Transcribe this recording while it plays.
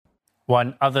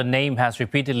One other name has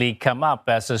repeatedly come up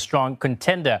as a strong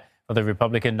contender for the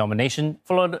Republican nomination,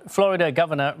 Florida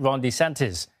Governor Ron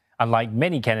DeSantis. Unlike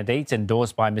many candidates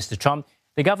endorsed by Mr. Trump,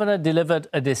 the governor delivered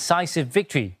a decisive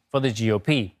victory for the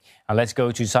GOP. Now let's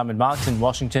go to Simon Marks in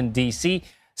Washington, D.C.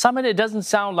 Simon, it doesn't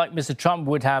sound like Mr. Trump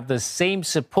would have the same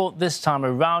support this time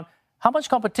around. How much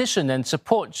competition and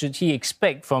support should he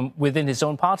expect from within his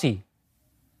own party?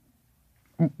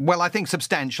 Well, I think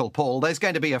substantial, Paul. There's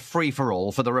going to be a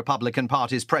free-for-all for the Republican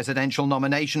Party's presidential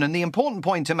nomination. And the important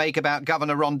point to make about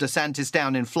Governor Ron DeSantis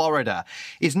down in Florida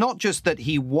is not just that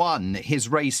he won his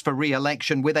race for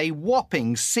re-election with a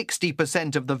whopping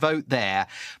 60% of the vote there,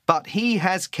 but he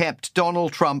has kept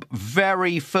Donald Trump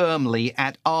very firmly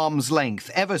at arm's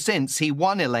length ever since he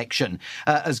won election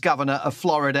as governor of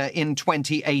Florida in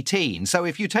 2018. So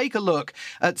if you take a look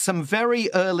at some very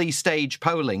early stage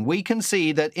polling, we can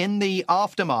see that in the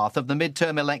aftermath of the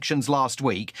midterm elections last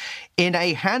week, in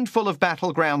a handful of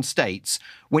battleground states,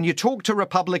 when you talk to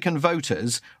Republican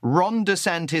voters, Ron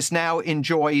DeSantis now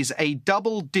enjoys a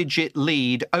double-digit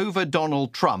lead over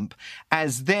Donald Trump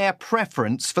as their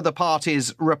preference for the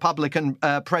party's Republican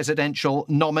presidential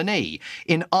nominee.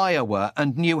 In Iowa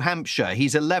and New Hampshire,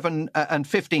 he's 11 and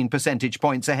 15 percentage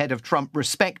points ahead of Trump,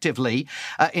 respectively.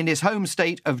 In his home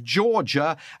state of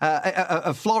Georgia,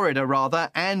 of Florida,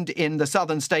 rather, and in the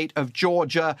southern state of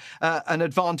Georgia, an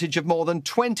advantage of more than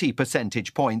 20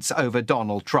 percentage points over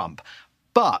Donald Trump.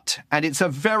 But, and it's a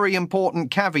very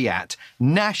important caveat,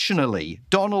 nationally,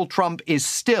 Donald Trump is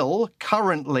still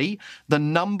currently the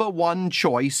number one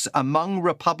choice among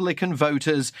Republican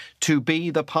voters to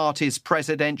be the party's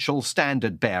presidential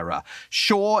standard bearer.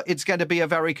 Sure, it's going to be a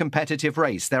very competitive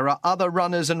race. There are other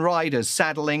runners and riders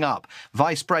saddling up.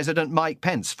 Vice President Mike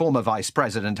Pence, former vice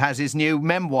president, has his new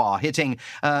memoir hitting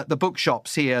the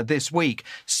bookshops here this week.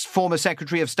 Former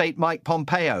Secretary of State Mike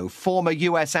Pompeo, former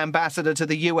U.S. Ambassador to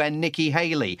the UN Nikki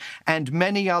Haley, and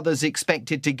many others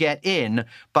expected to get in,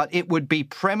 but it would be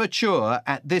premature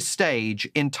at this stage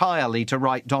entirely to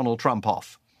write Donald Trump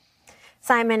off.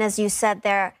 Simon, as you said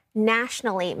there,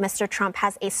 nationally, Mr. Trump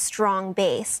has a strong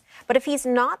base. But if he's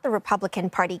not the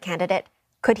Republican Party candidate,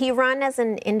 could he run as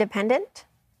an independent?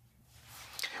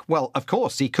 Well, of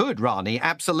course he could, Rani,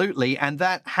 absolutely. And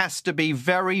that has to be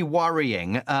very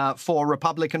worrying for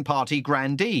Republican Party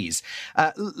grandees.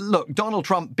 Look, Donald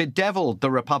Trump bedeviled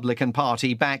the Republican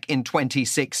Party back in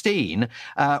 2016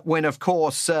 when, of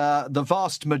course, the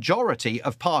vast majority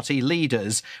of party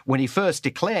leaders, when he first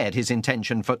declared his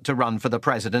intention to run for the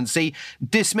presidency,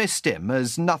 dismissed him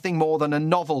as nothing more than a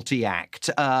novelty act.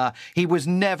 He was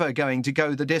never going to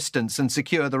go the distance and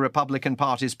secure the Republican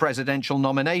Party's presidential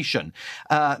nomination.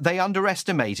 They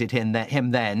underestimated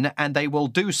him then, and they will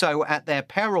do so at their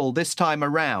peril this time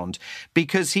around,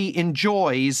 because he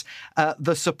enjoys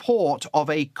the support of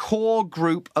a core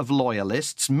group of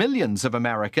loyalists, millions of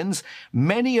Americans,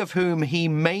 many of whom he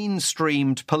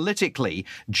mainstreamed politically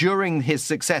during his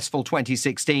successful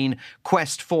 2016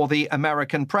 quest for the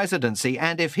American presidency.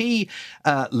 And if he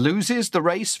loses the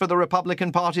race for the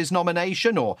Republican Party's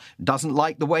nomination, or doesn't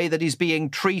like the way that he's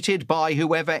being treated by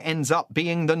whoever ends up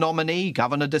being the nominee,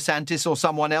 Governor DeSantis or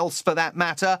someone else for that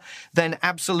matter, then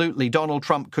absolutely Donald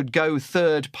Trump could go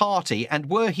third party.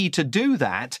 And were he to do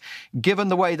that, given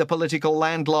the way the political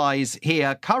land lies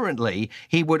here currently,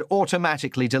 he would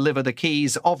automatically deliver the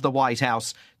keys of the White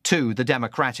House to the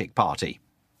Democratic Party.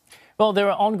 Well, there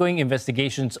are ongoing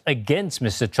investigations against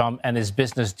Mr. Trump and his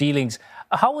business dealings.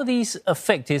 How will these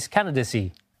affect his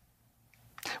candidacy?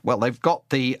 Well, they've got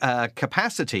the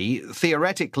capacity,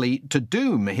 theoretically, to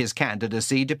doom his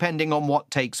candidacy depending on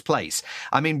what takes place.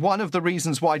 I mean, one of the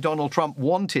reasons why Donald Trump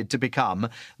wanted to become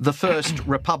the first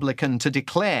Republican to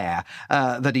declare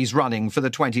that he's running for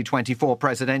the 2024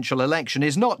 presidential election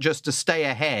is not just to stay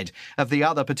ahead of the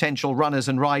other potential runners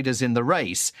and riders in the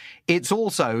race. It's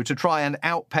also to try and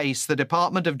outpace the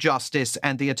Department of Justice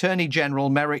and the Attorney General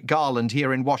Merrick Garland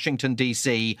here in Washington,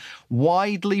 D.C.,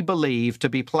 widely believed to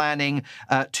be planning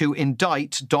to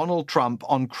indict Donald Trump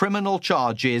on criminal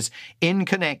charges in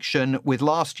connection with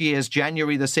last year's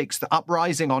January the 6th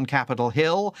uprising on Capitol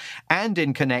Hill, and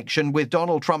in connection with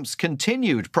Donald Trump's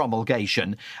continued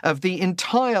promulgation of the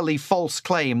entirely false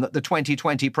claim that the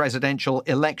 2020 presidential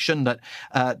election that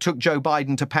took Joe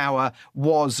Biden to power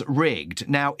was rigged.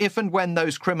 Now, if and when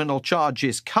those criminal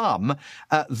charges come,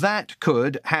 that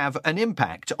could have an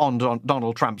impact on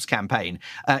Donald Trump's campaign.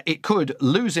 It could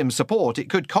lose him support. It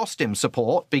could cost him support.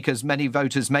 support, because many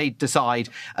voters may decide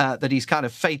that he's kind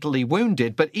of fatally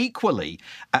wounded, but equally,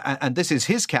 and this is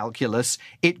his calculus,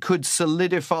 it could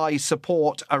solidify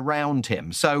support around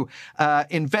him. So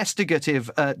investigative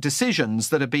decisions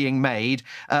that are being made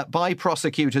by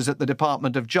prosecutors at the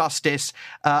Department of Justice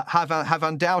have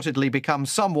undoubtedly become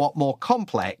somewhat more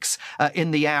complex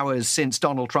in the hours since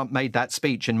Donald Trump made that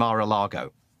speech in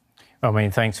Mar-a-Lago. Well,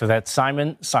 many thanks for that,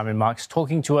 Simon. Simon Marks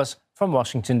talking to us from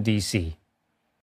Washington, D.C.